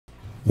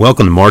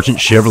Welcome to Marchant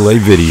Chevrolet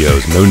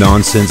Videos. No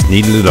nonsense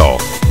needed at all.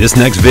 This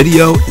next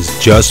video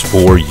is just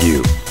for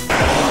you.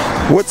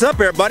 What's up,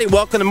 everybody?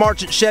 Welcome to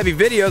Marchant Chevy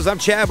Videos. I'm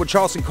Chad with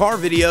Charleston Car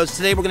Videos.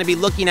 Today we're going to be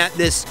looking at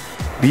this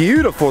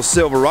beautiful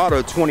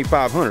Silverado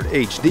 2500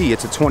 HD.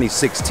 It's a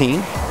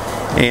 2016.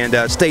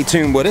 And stay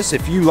tuned with us.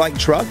 If you like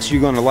trucks, you're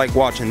going to like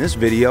watching this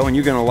video, and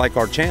you're going to like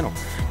our channel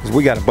because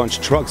we got a bunch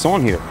of trucks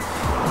on here.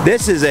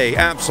 This is a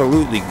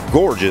absolutely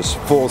gorgeous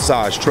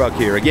full-size truck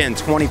here. Again,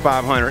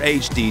 2500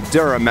 HD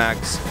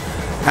Duramax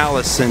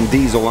Allison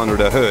diesel under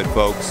the hood,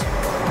 folks.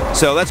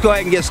 So let's go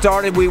ahead and get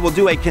started. We will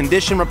do a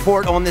condition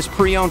report on this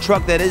pre-owned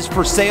truck that is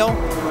for sale,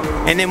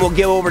 and then we'll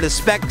go over the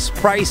specs,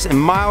 price, and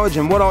mileage,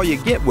 and what all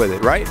you get with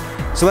it, right?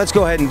 So let's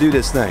go ahead and do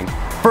this thing.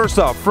 First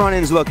off, front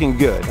end's looking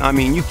good. I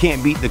mean, you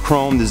can't beat the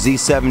chrome, the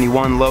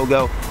Z71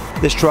 logo.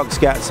 This truck's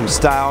got some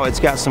style,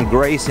 it's got some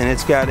grace, and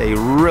it's got a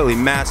really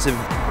massive,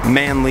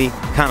 manly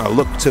kind of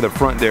look to the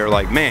front there.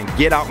 Like, man,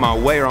 get out my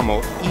way or I'm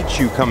gonna eat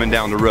you coming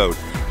down the road.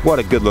 What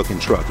a good looking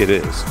truck it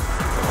is.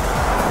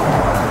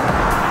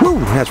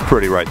 Woo, that's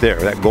pretty right there,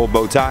 that gold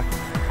bow tie.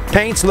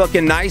 Paint's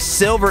looking nice.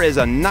 Silver is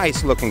a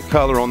nice looking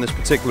color on this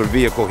particular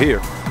vehicle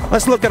here.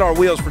 Let's look at our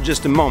wheels for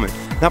just a moment.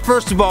 Now,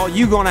 first of all,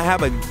 you're gonna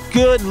have a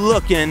good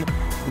looking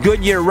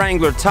Goodyear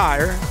Wrangler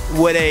tire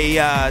with a,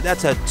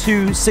 that's a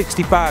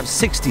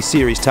 265/60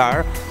 series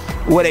tire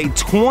with a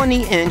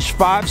 20-inch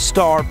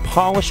 5-star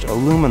polished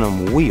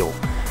aluminum wheel.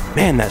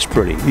 Man, that's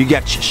pretty. You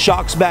got your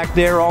shocks back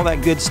there, all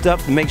that good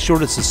stuff to make sure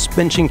the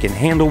suspension can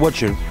handle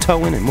what you're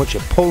towing and what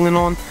you're pulling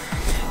on.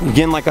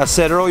 Again, like I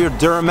said earlier,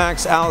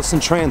 Duramax Allison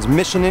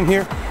transmission in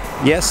here.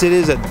 Yes, it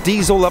is a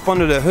diesel up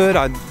under the hood.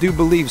 I do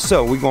believe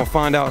so. We're gonna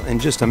find out in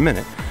just a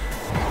minute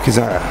because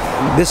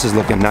this is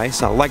looking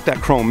nice. I like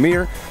that chrome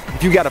mirror.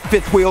 If you got a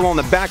fifth wheel on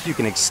the back, you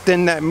can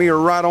extend that mirror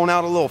right on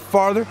out a little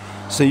farther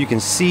so you can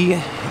see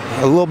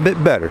a little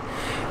bit better.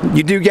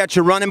 You do got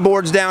your running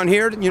boards down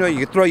here. You know,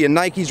 you can throw your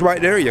Nikes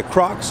right there, your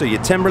Crocs or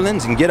your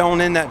Timberlands, and get on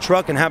in that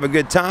truck and have a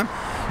good time.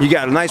 You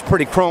got a nice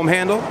pretty chrome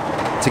handle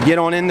to get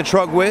on in the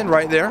truck with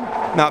right there.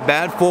 Not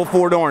bad, full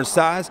 4-door in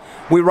size.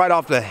 We're right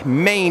off the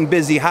main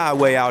busy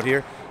highway out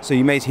here, so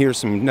you may hear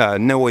some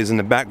noise in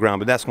the background,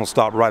 but that's gonna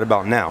stop right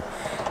about now.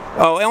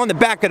 Oh, and on the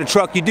back of the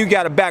truck, you do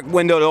got a back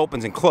window that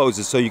opens and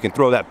closes so you can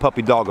throw that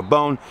puppy dog a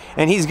bone.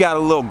 And he's got a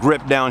little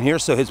grip down here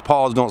so his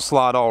paws don't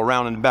slide all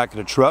around in the back of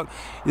the truck.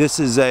 This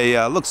is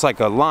a, looks like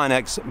a Line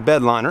X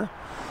bedliner.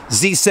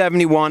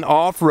 Z71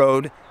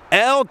 off-road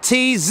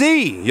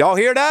LTZ. Y'all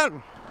hear that?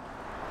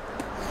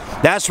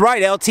 That's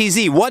right,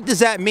 LTZ. What does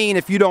that mean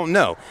if you don't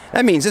know?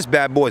 That means this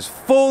bad boy is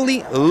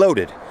fully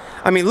loaded.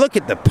 I mean, look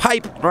at the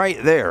pipe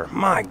right there.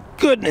 My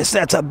goodness,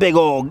 that's a big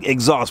old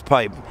exhaust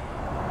pipe.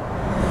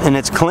 And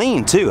it's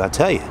clean too, I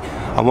tell you.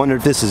 I wonder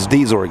if this is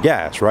diesel or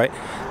gas, right?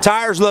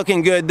 Tires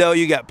looking good though.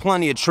 You got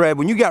plenty of tread.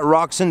 When you got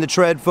rocks in the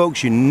tread,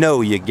 folks, you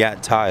know you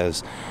got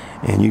tires.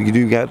 And you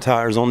do got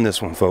tires on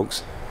this one,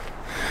 folks.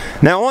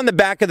 Now, on the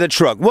back of the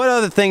truck, what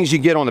other things you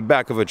get on the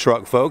back of a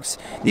truck, folks?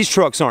 These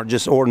trucks aren't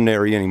just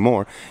ordinary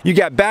anymore. You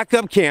got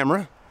backup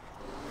camera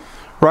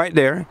right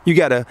there. You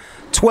got a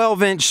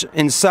 12-inch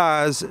in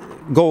size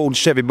gold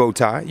Chevy bow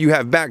tie. You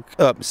have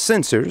backup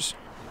sensors.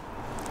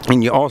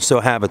 And you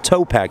also have a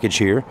tow package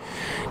here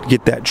to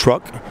get that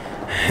truck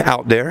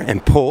out there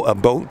and pull a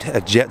boat, a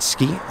jet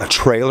ski, a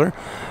trailer,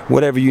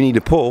 whatever you need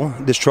to pull,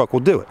 this truck will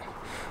do it.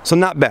 So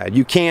not bad.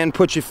 You can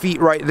put your feet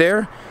right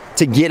there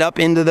to get up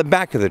into the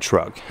back of the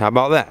truck. How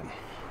about that?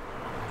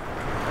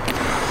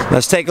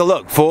 Let's take a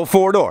look. Full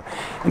 4-door.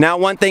 Now,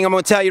 one thing I'm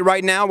going to tell you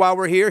right now while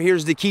we're here,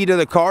 here's the key to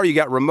the car. You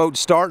got remote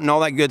start and all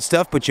that good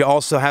stuff, but you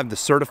also have the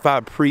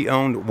certified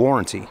pre-owned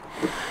warranty.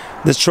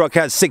 This truck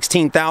has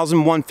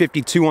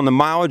 16,152 on the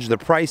mileage. The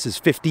price is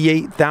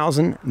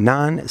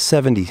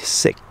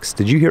 $58,976.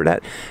 Did you hear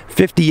that?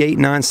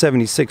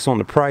 $58,976 on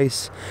the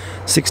price,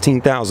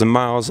 16,000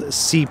 miles,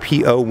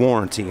 CPO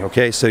warranty.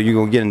 Okay, so you're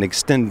gonna get an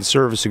extended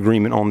service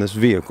agreement on this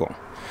vehicle.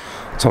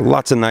 So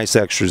lots of nice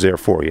extras there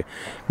for you.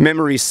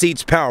 Memory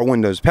seats, power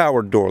windows,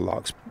 power door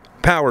locks,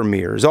 power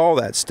mirrors, all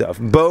that stuff.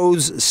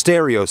 Bose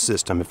stereo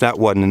system, if that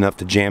wasn't enough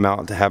to jam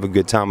out to have a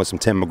good time with some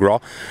Tim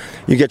McGraw.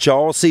 You get your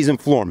all-season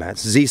floor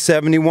mats,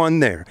 Z71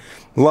 there,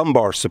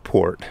 lumbar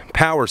support,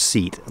 power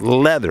seat,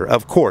 leather,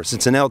 of course,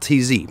 it's an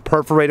LTZ,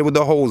 perforated with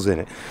the holes in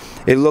it.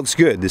 It looks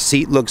good. The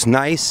seat looks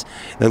nice.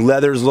 The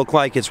leathers look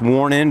like it's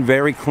worn in,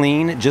 very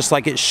clean, just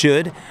like it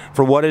should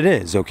for what it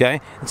is,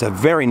 okay? It's a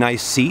very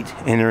nice seat,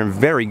 and they're in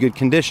very good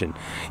condition.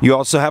 You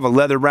also have a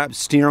leather-wrapped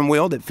steering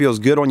wheel that feels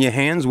good on your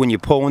hands when you're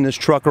pulling this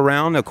truck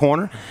around a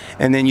corner.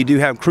 And then you do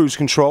have cruise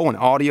control and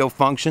audio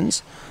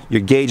functions. Your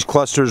gauge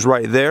clusters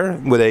right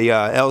there with a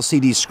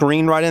LCD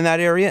screen right in that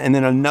area, and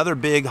then another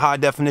big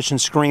high-definition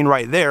screen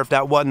right there if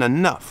that wasn't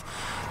enough.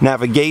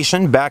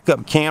 navigation,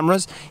 backup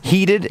cameras,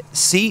 heated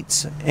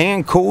seats,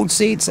 and cooled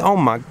seats. Oh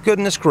my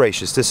goodness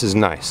gracious, this is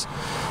nice.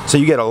 So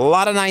you get a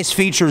lot of nice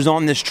features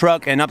on this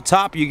truck, and up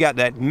top you got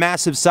that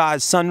massive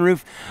size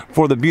sunroof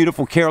for the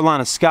beautiful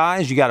Carolina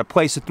skies. You got a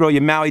place to throw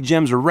your Maui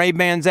Jims or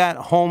Ray-Bans at,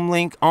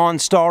 HomeLink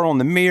OnStar on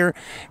the mirror,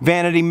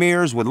 vanity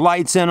mirrors with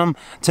lights in them.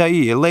 Tell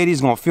you, your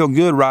lady's gonna feel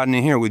good riding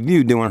in here with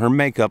you doing her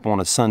makeup on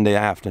a Sunday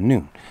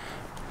afternoon.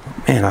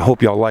 Man, I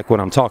hope y'all like what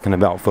I'm talking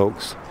about,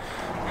 folks.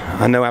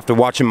 I know after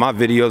watching my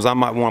videos I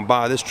might want to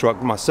buy this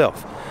truck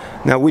myself.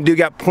 Now we do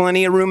got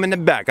plenty of room in the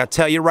back. I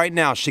tell you right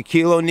now,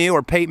 Shaquille O'Neal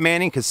or Peyton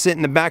Manning could sit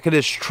in the back of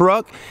this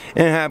truck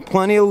and have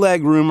plenty of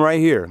leg room right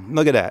here.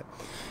 Look at that.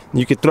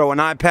 You could throw an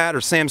iPad or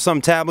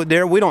Samsung tablet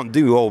there. We don't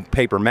do old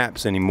paper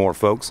maps anymore,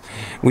 folks.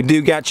 We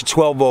do got your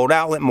 12-volt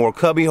outlet, more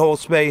cubby hole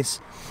space.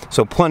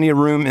 So plenty of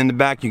room in the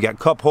back. You got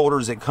cup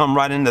holders that come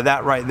right into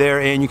that right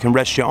there, and you can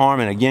rest your arm,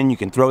 and again you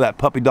can throw that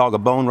puppy dog a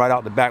bone right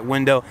out the back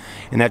window,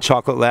 and that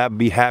chocolate lab will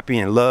be happy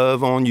and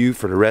love on you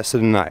for the rest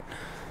of the night.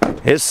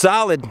 It's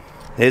solid.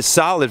 It's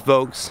solid,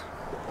 folks.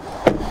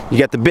 You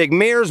got the big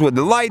mirrors with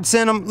the lights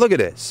in them. Look at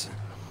this.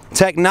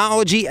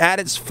 Technology at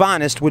its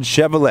finest with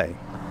Chevrolet.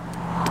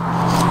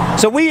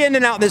 So we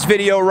ending out this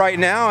video right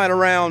now at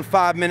around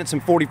 5 minutes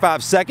and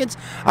 45 seconds.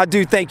 I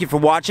do thank you for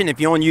watching.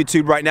 If you're on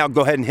YouTube right now,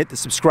 go ahead and hit the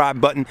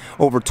subscribe button.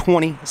 Over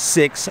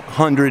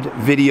 2,600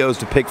 videos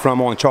to pick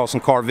from on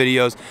Charleston Car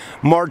Videos.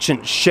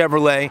 Merchant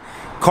Chevrolet.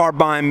 Car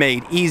buying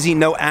made easy.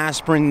 No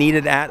aspirin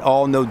needed at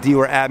all. No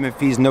dealer admin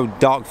fees. No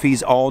doc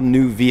fees. All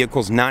new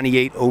vehicles.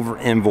 98 over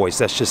invoice.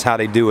 That's just how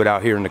they do it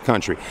out here in the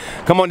country.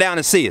 Come on down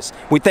and see us.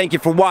 We thank you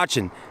for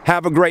watching.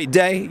 Have a great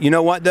day. You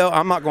know what though?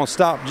 I'm not going to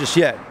stop just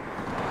yet.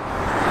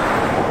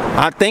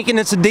 I'm thinking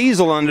it's a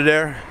diesel under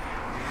there.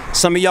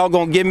 Some of y'all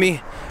gonna give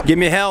me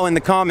hell in the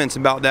comments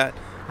about that.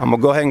 I'm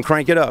gonna go ahead and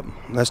crank it up.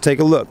 Let's take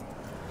a look.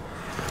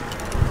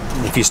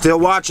 If you're still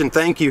watching,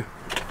 thank you.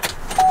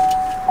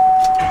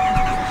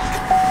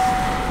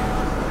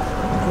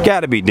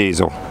 Gotta be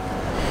diesel.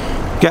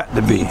 Got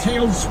to be.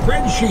 Detailed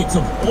spreadsheets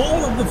of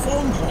all of the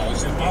phone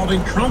calls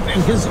involving Trump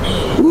and his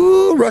aide.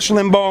 Ooh, Rush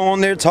Limbaugh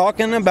on there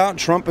talking about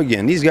Trump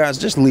again. These guys,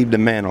 just leave the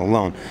man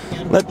alone.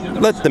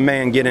 Let the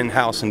man get in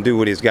house and do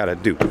what he's got to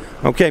do.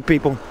 Okay,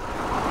 people?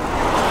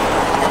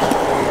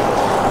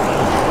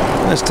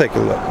 Let's take a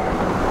look.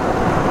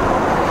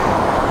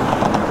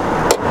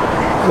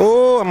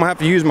 Oh, I'm going to have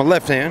to use my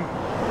left hand.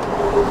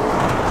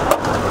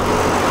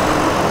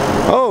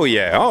 Oh,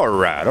 yeah. All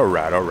right, all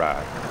right, all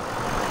right.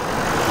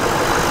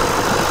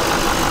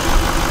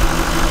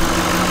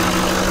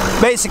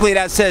 Basically,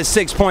 that says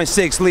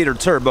 6.6 liter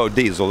turbo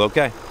diesel,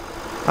 okay?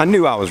 I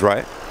knew I was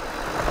right.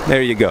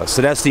 There you go.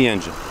 So that's the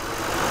engine.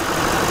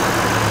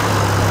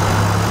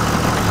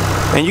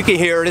 And you can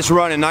hear it. It's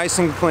running nice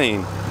and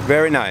clean.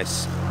 Very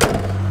nice.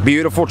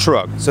 Beautiful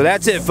truck. So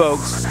that's it,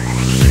 folks.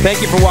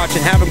 Thank you for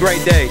watching. Have a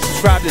great day.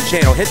 Subscribe to the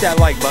channel. Hit that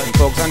like button,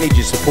 folks. I need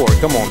your support.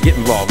 Come on, get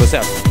involved. Let's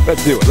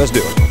do it. Let's do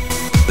it.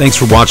 Thanks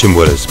for watching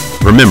with us.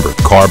 Remember,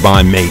 car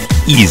buying made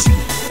easy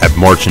at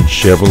Merchant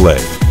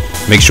Chevrolet.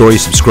 Make sure you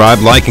subscribe,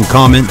 like, and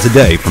comment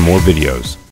today for more videos.